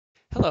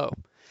Hello.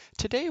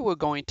 Today we're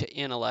going to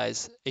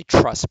analyze a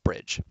truss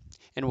bridge,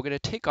 and we're going to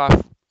take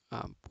off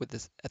with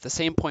this at the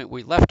same point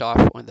we left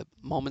off on the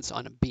moments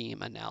on a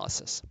beam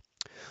analysis,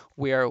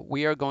 where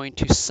we are going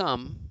to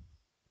sum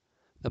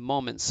the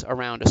moments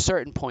around a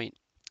certain point,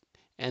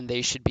 and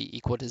they should be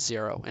equal to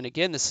 0. And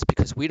again, this is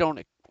because we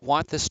don't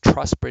want this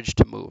truss bridge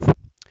to move.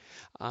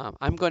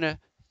 I'm going to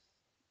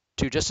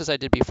do just as I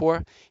did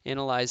before,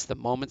 analyze the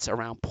moments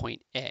around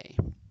point A.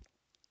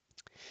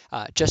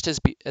 Just as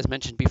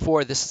mentioned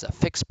before, this is a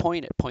fixed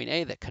point at point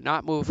A that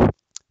cannot move.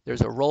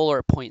 There's a roller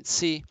at point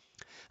C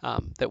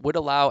that would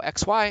allow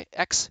X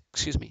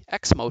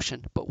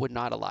motion, but would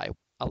not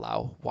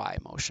allow Y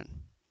motion.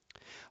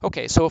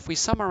 Okay, so if we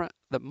sum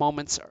the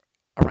moments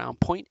around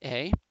point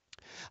A,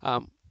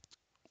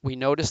 we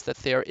notice that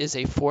there is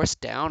a force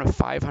down of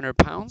 500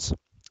 pounds,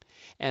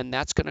 and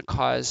that's going to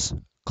cause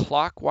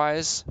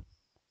clockwise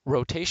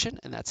rotation,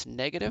 and that's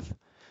negative.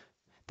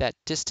 That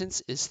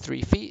distance is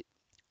 3 feet.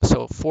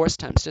 So force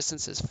times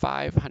distance is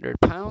 500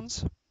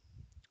 pounds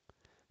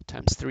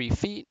times 3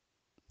 feet.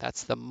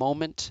 That's the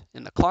moment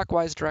in the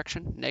clockwise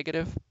direction,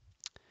 negative.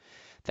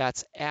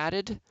 That's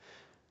added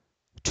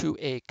to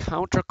a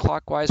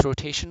counterclockwise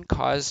rotation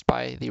caused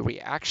by the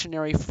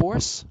reactionary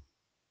force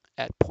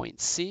at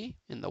point C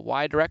in the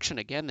Y direction.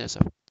 Again, there's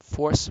a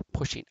force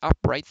pushing up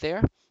right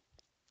there.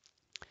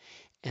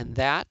 And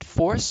that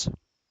force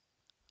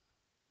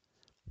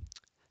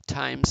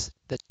times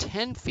the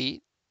 10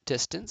 feet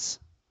distance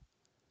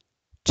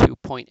to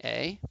point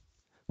A,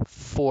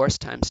 force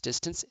times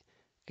distance,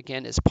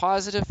 again, is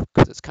positive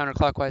because it's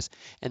counterclockwise,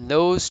 and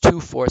those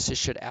two forces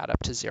should add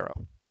up to 0.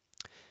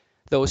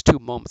 Those two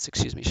moments,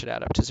 should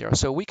add up to 0.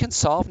 So we can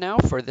solve now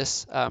for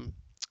this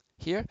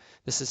here.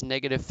 This is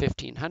negative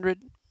 1,500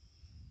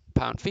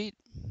 pound-feet.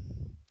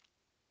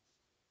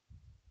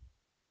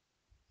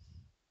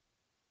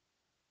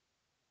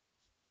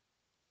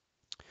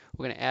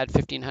 We're going to add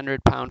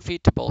 1,500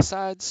 pound-feet to both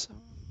sides.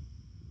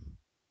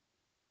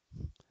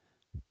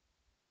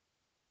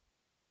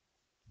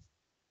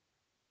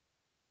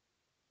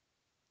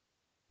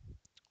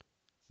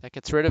 That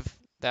gets rid of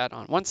that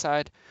on one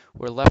side.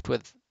 We're left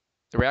with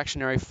the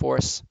reactionary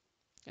force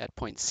at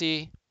point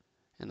C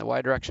in the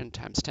Y direction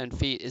times 10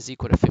 feet is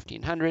equal to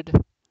 1,500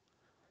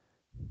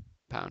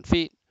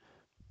 pound-feet.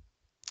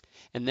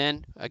 And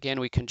then, again,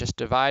 we can just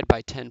divide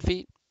by 10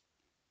 feet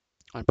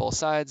on both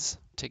sides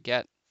to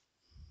get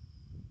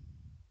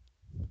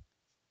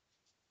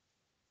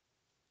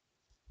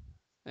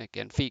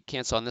again, feet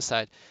cancel on this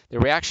side. The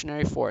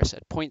reactionary force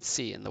at point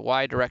C in the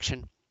Y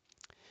direction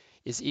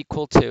is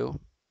equal to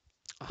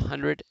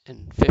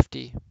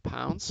 150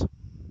 pounds.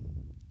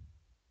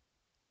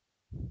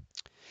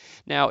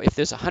 Now, if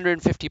there's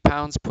 150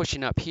 pounds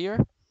pushing up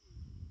here,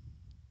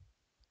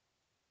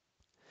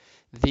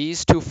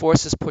 these two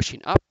forces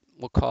pushing up,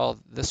 we'll call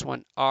this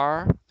one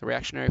R, the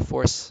reactionary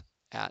force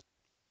at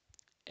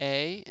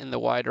A in the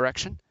Y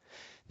direction.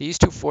 These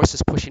two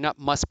forces pushing up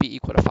must be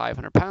equal to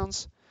 500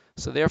 pounds.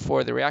 So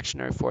therefore, the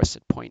reactionary force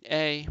at point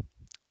A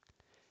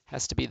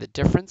has to be the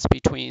difference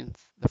between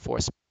the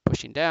force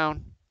pushing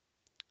down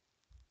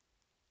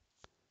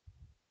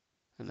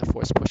and the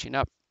force pushing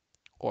up,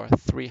 or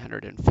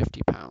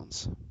 350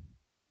 pounds.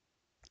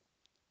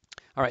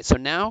 All right, so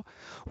now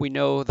we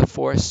know the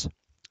forces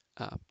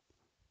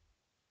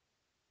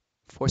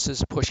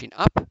pushing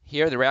up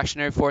here, the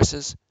reactionary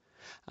forces,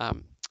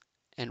 and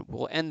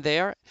we'll end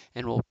there,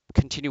 and we'll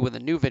continue with a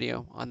new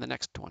video on the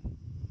next one.